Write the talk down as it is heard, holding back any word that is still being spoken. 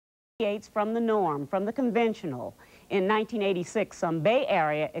deviates from the norm, from the conventional. In 1986, some Bay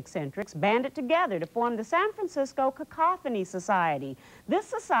Area eccentrics banded together to form the San Francisco Cacophony Society. This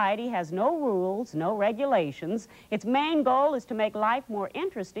society has no rules, no regulations. Its main goal is to make life more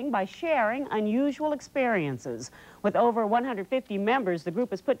interesting by sharing unusual experiences. With over 150 members, the group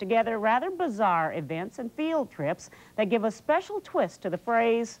has put together rather bizarre events and field trips that give a special twist to the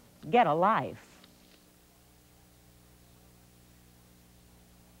phrase, "get a life."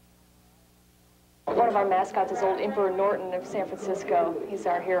 One of our mascots is old Emperor Norton of San Francisco. He's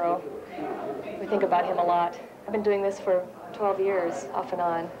our hero. We think about him a lot. I've been doing this for 12 years, off and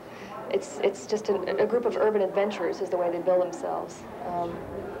on. It's just a group of urban adventurers is the way they bill themselves.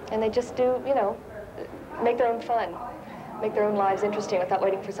 And they just do, you know, make their own fun, make their own lives interesting without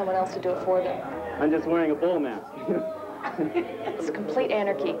waiting for someone else to do it for them. I'm just wearing a bull mask. It's complete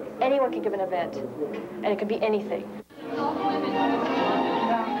anarchy. Anyone can give an event, and it can be anything.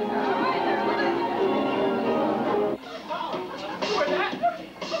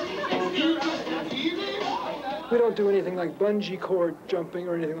 We don't do anything like bungee cord jumping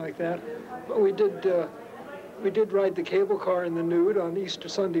or anything like that, but we did ride the cable car in the nude on Easter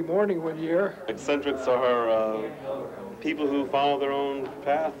Sunday morning one year. Eccentrics are people who follow their own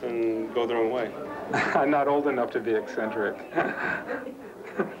path and go their own way. I'm not old enough to be eccentric.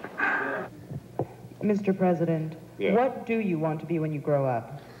 Mr. President, Yeah. What do you want to be when you grow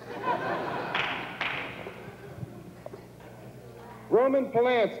up? Roman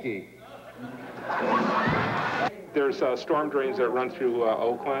Polanski. There's storm drains that run through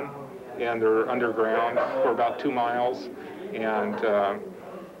Oakland, and they're underground for about 2 miles, and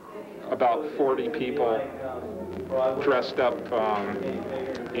about 40 people dressed up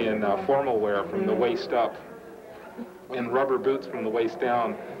in formal wear from the waist up, and rubber boots from the waist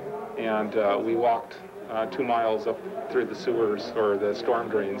down, and we walked 2 miles up through the sewers, or the storm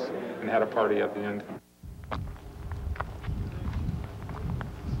drains, and had a party at the end.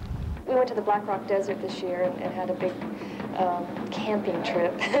 We went to the Black Rock Desert this year and had a big camping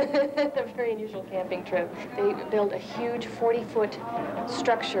trip, a very unusual camping trip. They build a huge 40-foot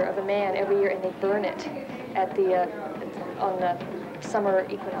structure of a man every year, and they burn it at on the summer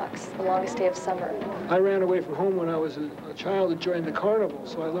equinox, the longest day of summer. I ran away from home when I was a child and joined the carnival,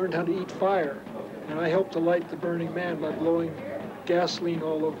 so I learned how to eat fire, and I helped to light the burning man by blowing gasoline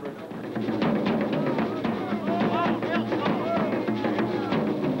all over it.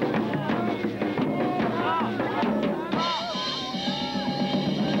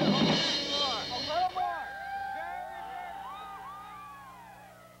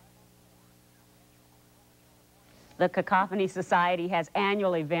 The Cacophony Society has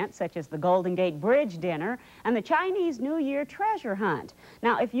annual events such as the Golden Gate Bridge Dinner and the Chinese New Year Treasure Hunt.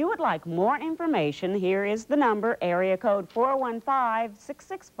 Now, if you would like more information, here is the number, area code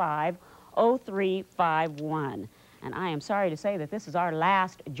 415-665-0351. And I am sorry to say that this is our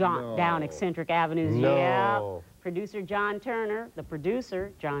last jaunt down eccentric avenues. Yeah. Producer John Turner, the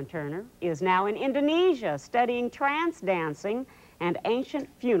producer, John Turner, is now in Indonesia studying trance dancing and ancient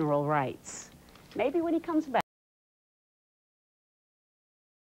funeral rites. Maybe when he comes back,